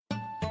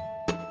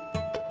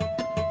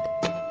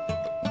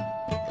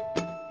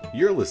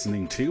You're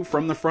listening to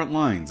From the Front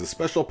Lines, a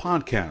special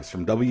podcast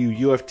from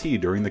WUFT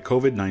during the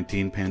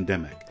COVID-19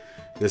 pandemic.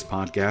 This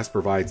podcast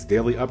provides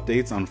daily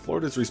updates on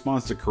Florida's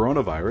response to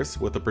coronavirus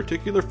with a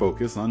particular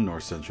focus on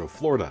North Central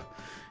Florida.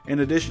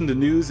 In addition to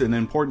news and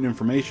important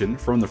information,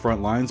 From the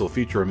Front Lines will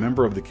feature a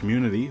member of the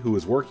community who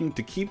is working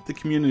to keep the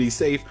community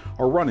safe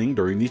or running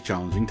during these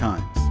challenging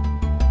times.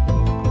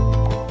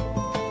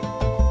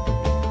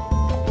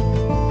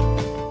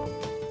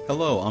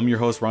 Hello, I'm your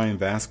host Ryan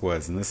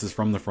Vasquez, and this is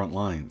From the Front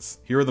Lines.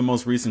 Here are the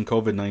most recent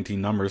COVID-19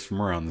 numbers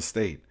from around the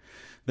state.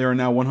 There are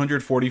now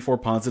 144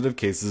 positive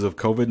cases of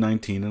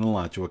COVID-19 in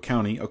Alachua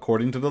County,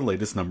 according to the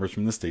latest numbers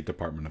from the State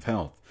Department of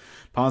Health.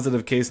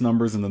 Positive case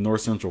numbers in the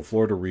North Central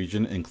Florida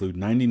region include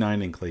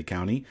 99 in Clay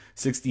County,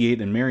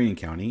 68 in Marion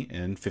County,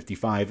 and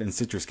 55 in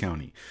Citrus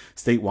County.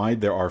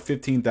 Statewide, there are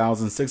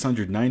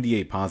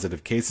 15,698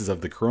 positive cases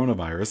of the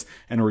coronavirus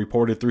and a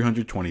reported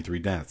 323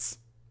 deaths.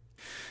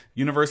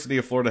 University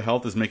of Florida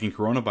Health is making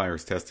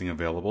coronavirus testing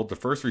available to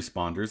first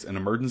responders and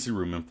emergency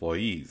room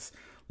employees.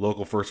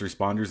 Local first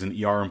responders and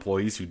ER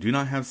employees who do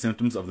not have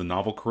symptoms of the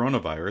novel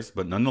coronavirus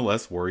but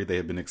nonetheless worry they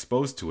have been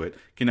exposed to it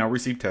can now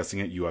receive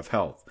testing at UF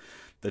Health.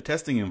 The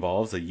testing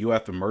involves a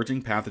UF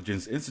Emerging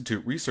Pathogens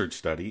Institute research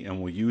study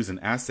and will use an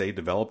assay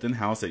developed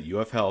in-house at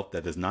UF Health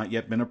that has not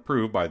yet been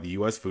approved by the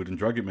U.S. Food and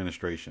Drug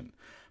Administration.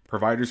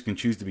 Providers can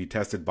choose to be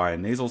tested by a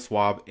nasal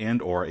swab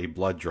and/or a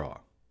blood draw.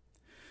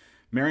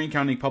 Marion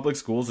County Public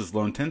Schools has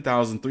loaned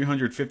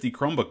 10,350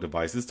 Chromebook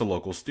devices to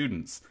local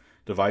students.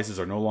 Devices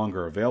are no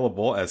longer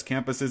available as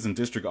campuses and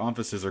district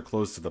offices are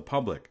closed to the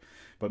public.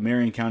 But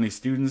Marion County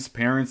students,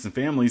 parents, and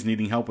families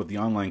needing help with the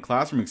online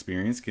classroom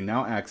experience can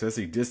now access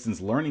a distance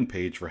learning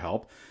page for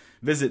help.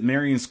 Visit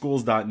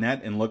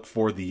marionschools.net and look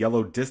for the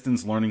yellow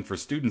Distance Learning for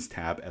Students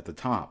tab at the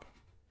top.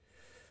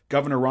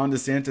 Governor Ron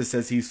DeSantis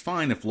says he's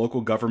fine if local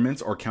governments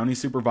or county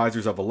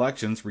supervisors of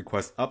elections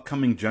request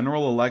upcoming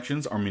general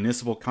elections or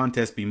municipal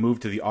contests be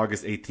moved to the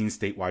August 18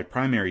 statewide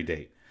primary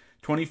date.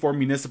 24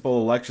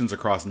 municipal elections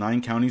across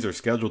 9 counties are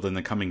scheduled in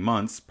the coming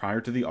months prior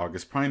to the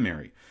August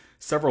primary.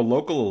 Several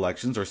local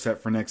elections are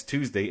set for next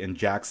Tuesday in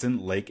Jackson,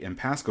 Lake, and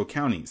Pasco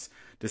counties.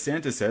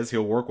 DeSantis says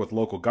he'll work with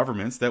local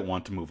governments that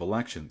want to move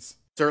elections.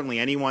 Certainly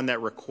anyone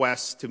that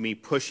requests to me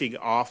pushing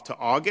off to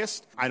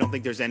August, I don't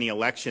think there's any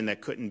election that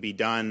couldn't be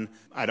done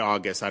at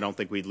August. I don't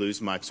think we'd lose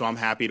much, so I'm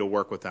happy to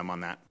work with them on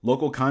that.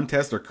 Local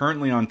contests are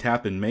currently on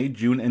tap in May,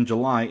 June, and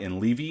July in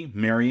Levy,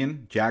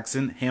 Marion,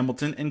 Jackson,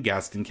 Hamilton, and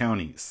Gaston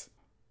counties.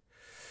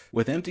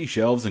 With empty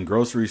shelves in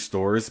grocery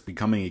stores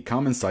becoming a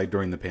common sight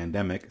during the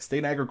pandemic,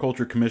 State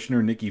Agriculture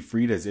Commissioner Nikki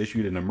Fried has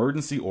issued an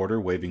emergency order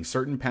waiving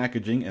certain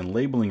packaging and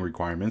labeling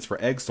requirements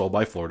for eggs sold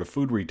by Florida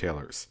food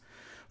retailers.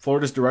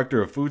 Florida's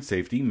Director of Food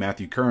Safety,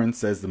 Matthew Curran,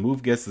 says the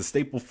move gets the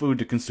staple food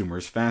to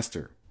consumers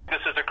faster.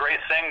 This is a great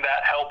thing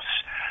that helps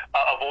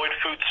avoid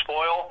food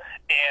spoil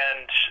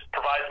and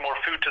provides more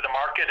food to the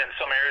market. In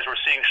some areas we're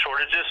seeing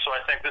shortages, so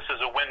I think this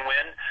is a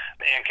win-win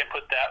and can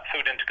put that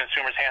food into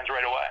consumers' hands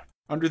right away.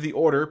 Under the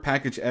order,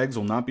 packaged eggs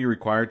will not be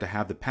required to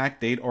have the pack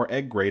date or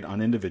egg grade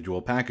on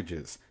individual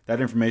packages.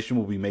 That information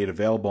will be made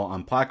available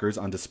on placards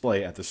on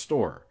display at the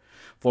store.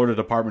 Florida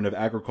Department of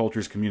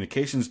Agriculture's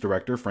Communications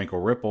Director, Franco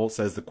Ripple,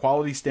 says the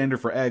quality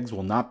standard for eggs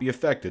will not be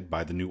affected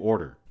by the new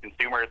order.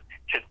 Consumers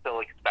should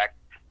still expect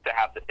to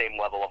have the same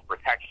level of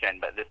protection,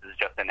 but this is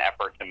just an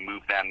effort to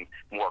move them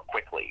more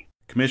quickly.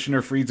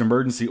 Commissioner Fried's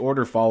emergency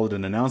order followed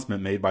an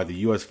announcement made by the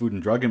U.S. Food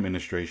and Drug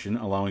Administration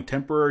allowing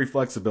temporary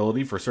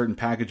flexibility for certain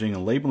packaging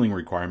and labeling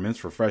requirements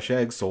for fresh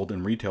eggs sold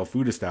in retail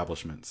food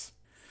establishments.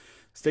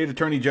 State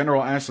Attorney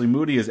General Ashley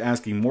Moody is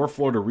asking more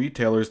Florida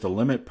retailers to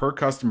limit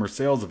per-customer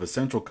sales of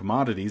essential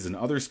commodities and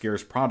other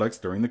scarce products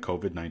during the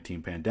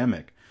COVID-19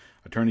 pandemic.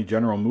 Attorney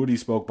General Moody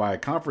spoke by a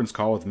conference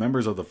call with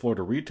members of the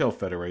Florida Retail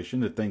Federation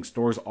to thank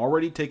stores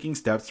already taking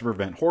steps to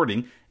prevent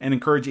hoarding and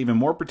encourage even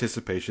more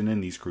participation in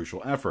these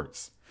crucial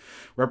efforts.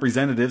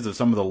 Representatives of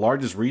some of the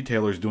largest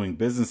retailers doing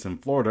business in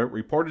Florida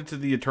reported to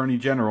the Attorney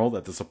General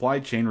that the supply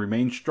chain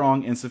remains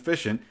strong and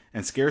sufficient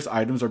and scarce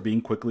items are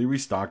being quickly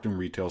restocked in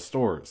retail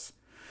stores.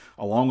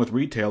 Along with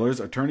retailers,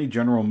 Attorney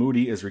General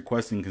Moody is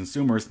requesting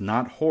consumers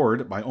not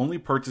hoard by only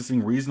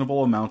purchasing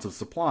reasonable amounts of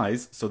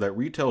supplies so that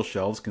retail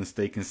shelves can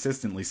stay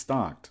consistently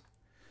stocked.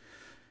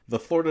 The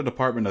Florida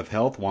Department of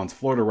Health wants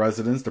Florida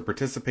residents to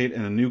participate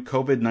in a new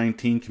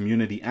COVID-19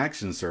 community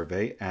action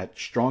survey at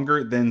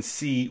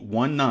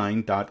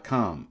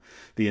StrongerThanC19.com.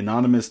 The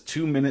anonymous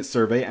 2-minute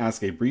survey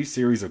asks a brief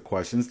series of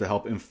questions to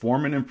help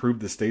inform and improve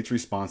the state's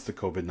response to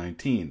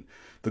COVID-19.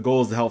 The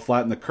goal is to help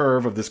flatten the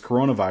curve of this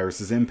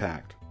coronavirus's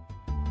impact.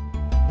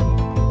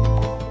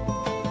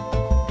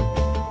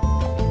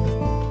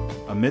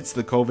 Amidst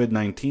the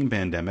COVID-19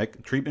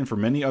 pandemic, treatment for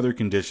many other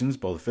conditions,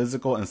 both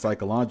physical and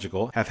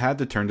psychological, have had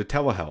to turn to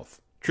telehealth,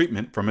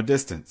 treatment from a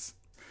distance.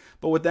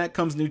 But with that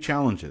comes new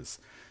challenges.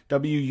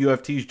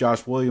 WUFT's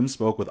Josh Williams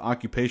spoke with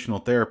occupational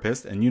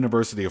therapist and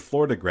University of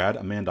Florida grad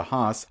Amanda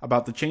Haas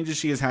about the changes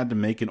she has had to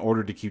make in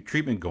order to keep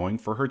treatment going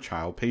for her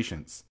child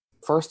patients.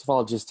 First of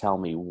all, just tell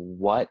me,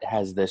 what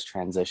has this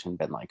transition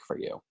been like for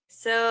you?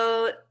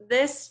 So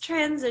this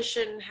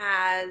transition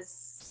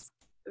has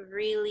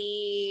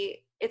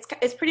really,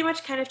 it's pretty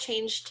much kind of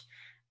changed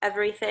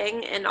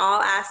everything in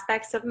all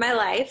aspects of my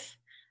life,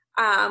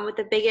 with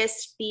the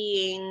biggest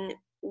being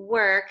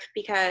work,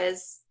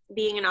 because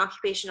being an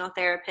occupational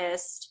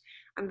therapist,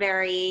 I'm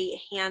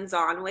very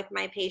hands-on with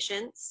my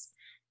patients.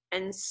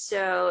 And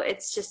so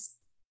it's just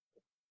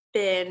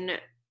been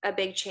a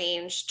big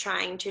change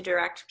trying to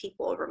direct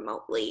people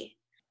remotely.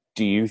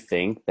 Do you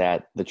think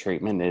that the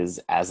treatment is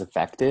as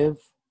effective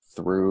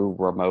through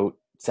remote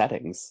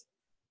settings?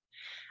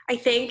 I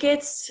think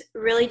it's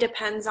really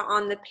depends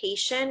on the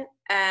patient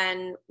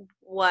and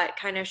what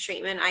kind of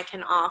treatment I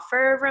can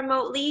offer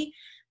remotely.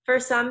 For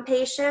some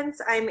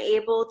patients, I'm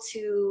able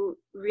to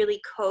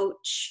really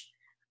coach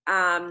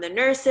the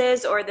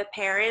nurses or the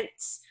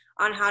parents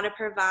on how to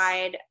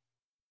provide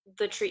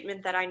the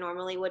treatment that I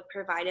normally would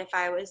provide if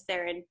I was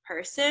there in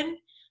person.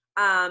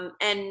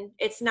 And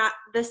it's not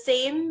the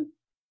same,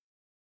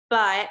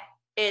 but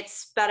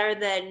it's better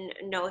than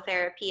no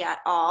therapy at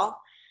all.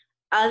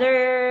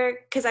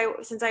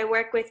 Since I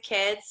work with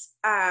kids,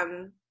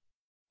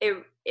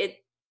 it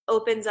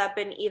opens up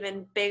an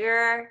even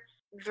bigger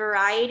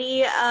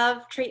variety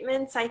of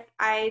treatments,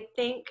 I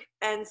think.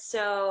 And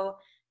so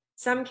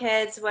some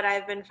kids, what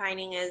I've been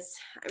finding is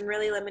I'm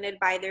really limited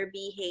by their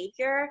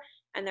behavior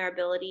and their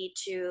ability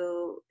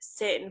to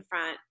sit in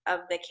front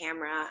of the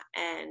camera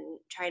and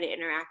try to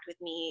interact with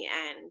me.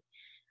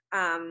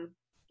 And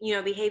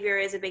behavior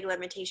is a big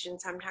limitation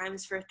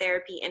sometimes for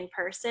therapy in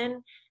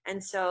person,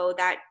 and so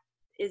that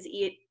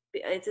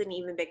it's an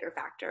even bigger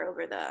factor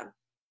over the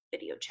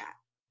video chat.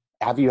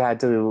 Have you had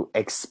to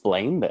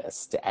explain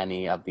this to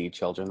any of the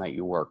children that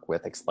you work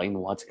with? Explain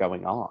what's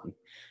going on?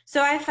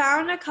 So I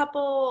found a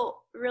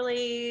couple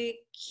really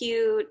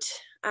cute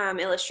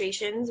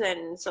illustrations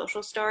and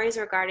social stories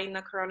regarding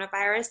the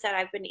coronavirus that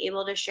I've been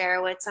able to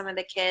share with some of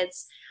the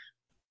kids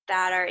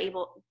that are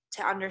able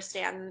to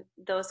understand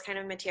those kind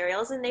of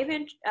materials, and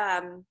they've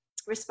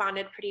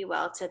responded pretty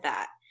well to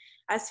that.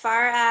 As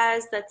far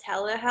as the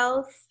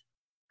telehealth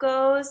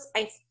goes,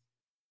 I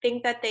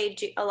think that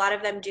a lot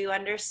of them do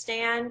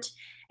understand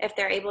if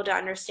they're able to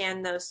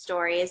understand those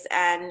stories.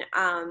 And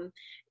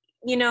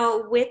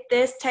with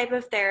this type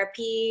of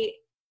therapy,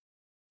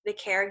 the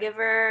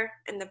caregiver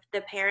and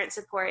the parent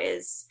support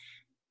is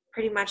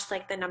pretty much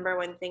like the number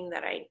one thing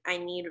that I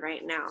need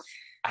right now.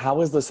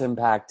 How has this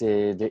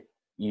impacted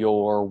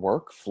your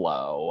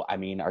workflow? I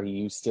mean, are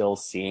you still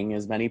seeing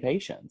as many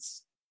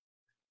patients?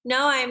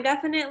 No, I'm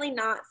definitely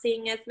not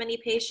seeing as many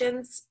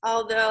patients,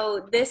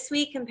 although this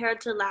week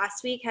compared to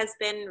last week has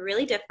been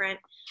really different.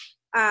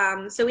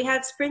 So we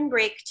had spring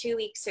break 2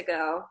 weeks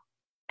ago,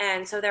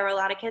 and so there were a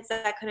lot of kids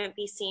that couldn't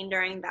be seen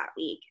during that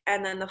week.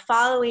 And then the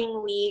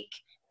following week,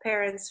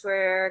 parents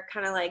were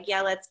kind of like,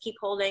 yeah, let's keep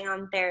holding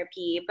on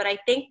therapy. But I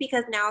think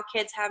because now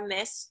kids have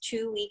missed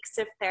 2 weeks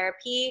of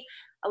therapy,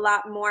 a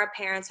lot more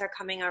parents are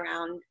coming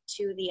around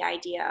to the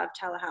idea of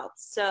telehealth.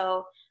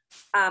 So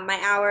my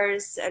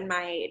hours and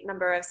my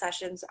number of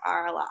sessions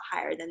are a lot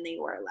higher than they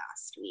were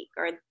last week,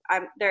 or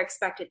they're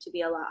expected to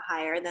be a lot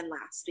higher than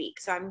last week.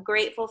 So I'm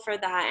grateful for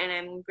that, and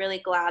I'm really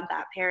glad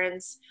that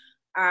parents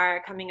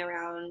are coming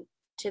around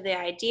to the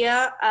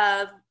idea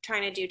of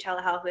trying to do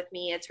telehealth with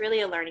me. It's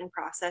really a learning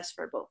process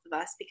for both of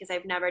us because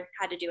I've never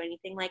had to do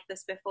anything like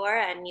this before,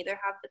 and neither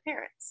have the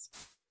parents.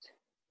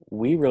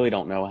 We really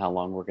don't know how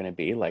long we're going to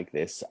be like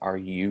this. Are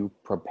you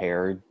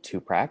prepared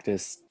to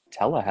practice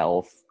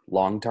telehealth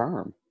long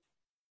term?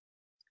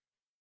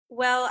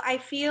 Well, I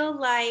feel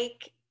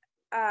like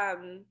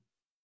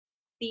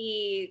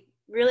the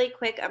really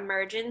quick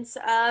emergence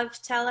of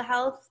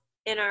telehealth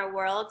in our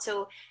world.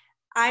 So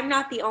I'm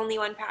not the only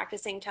one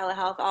practicing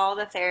telehealth. All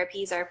the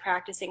therapies are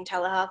practicing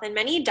telehealth, and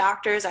many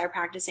doctors are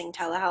practicing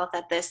telehealth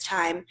at this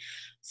time.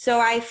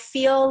 So I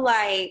feel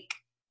like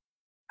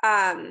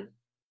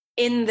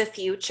in the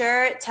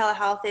future,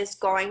 telehealth is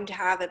going to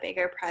have a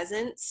bigger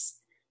presence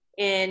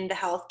in the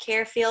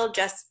healthcare field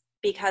just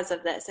because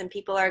of this, and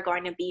people are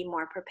going to be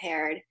more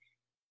prepared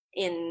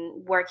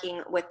in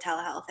working with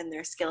telehealth and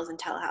their skills in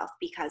telehealth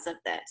because of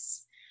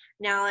this.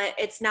 Now,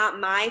 it's not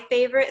my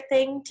favorite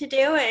thing to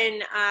do,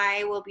 and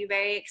I will be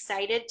very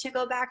excited to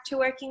go back to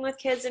working with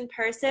kids in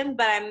person,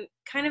 but I'm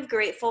kind of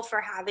grateful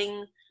for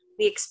having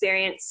the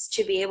experience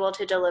to be able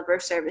to deliver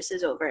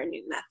services over a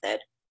new method.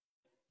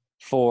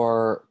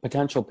 For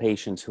potential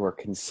patients who are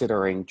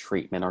considering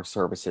treatment or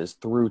services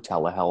through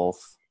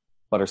telehealth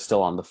but are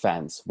still on the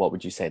fence, what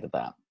would you say to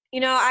them?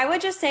 I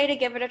would just say to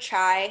give it a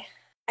try.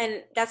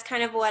 And that's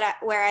kind of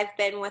where I've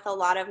been with a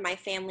lot of my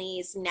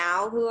families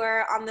now who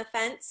are on the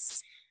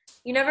fence.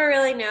 You never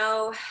really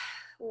know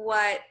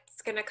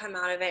what's going to come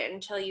out of it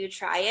until you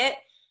try it.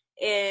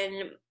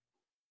 In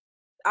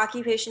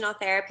occupational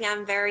therapy,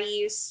 I'm very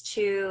used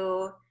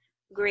to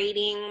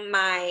grading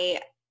my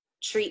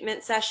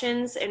treatment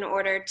sessions in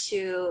order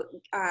to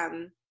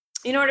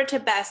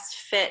best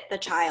fit the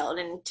child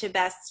and to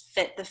best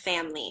fit the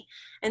family.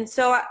 And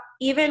so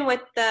even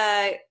with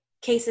the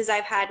cases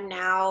I've had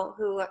now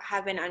who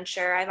have been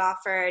unsure, I've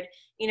offered,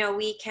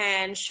 we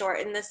can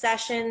shorten the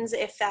sessions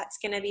if that's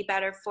going to be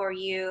better for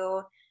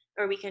you,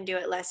 or we can do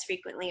it less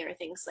frequently or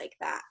things like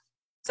that.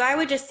 So I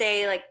would just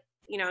say, like,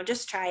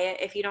 just try it.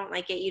 If you don't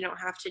like it, you don't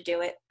have to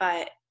do it,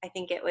 but I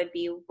think it would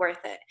be worth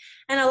it.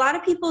 And a lot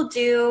of people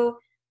do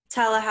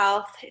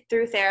telehealth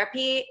through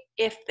therapy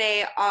if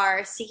they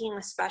are seeking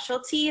a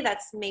specialty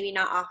that's maybe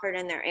not offered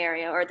in their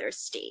area or their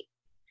state.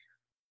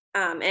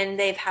 And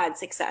they've had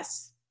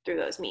success through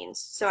those means.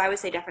 So I would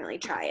say definitely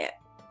try it.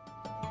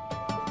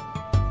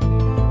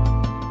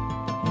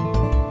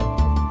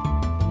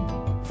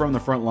 From the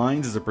Front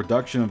Lines is a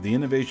production of the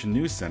Innovation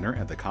News Center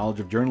at the College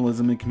of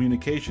Journalism and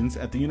Communications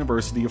at the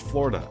University of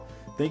Florida.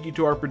 Thank you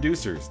to our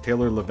producers,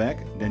 Taylor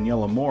Levesque,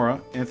 Daniela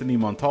Mora, Anthony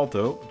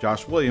Montalto,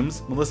 Josh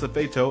Williams, Melissa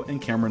Fato, and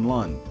Cameron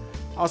Lund.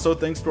 Also,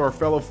 thanks to our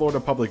fellow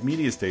Florida public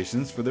media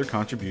stations for their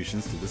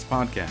contributions to this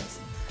podcast.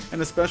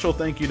 And a special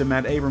thank you to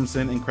Matt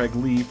Abramson and Craig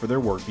Lee for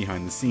their work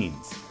behind the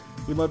scenes.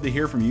 We'd love to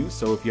hear from you,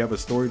 so if you have a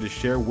story to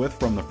share with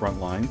From the Front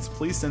Lines,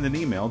 please send an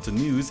email to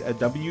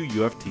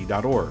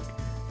news@wuft.org.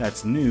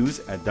 That's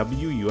news@wuft.org.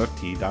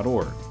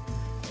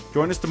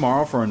 Join us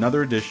tomorrow for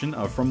another edition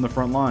of From the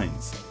Front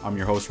Lines. I'm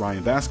your host,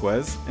 Ryan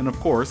Vasquez, and of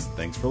course,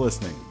 thanks for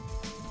listening.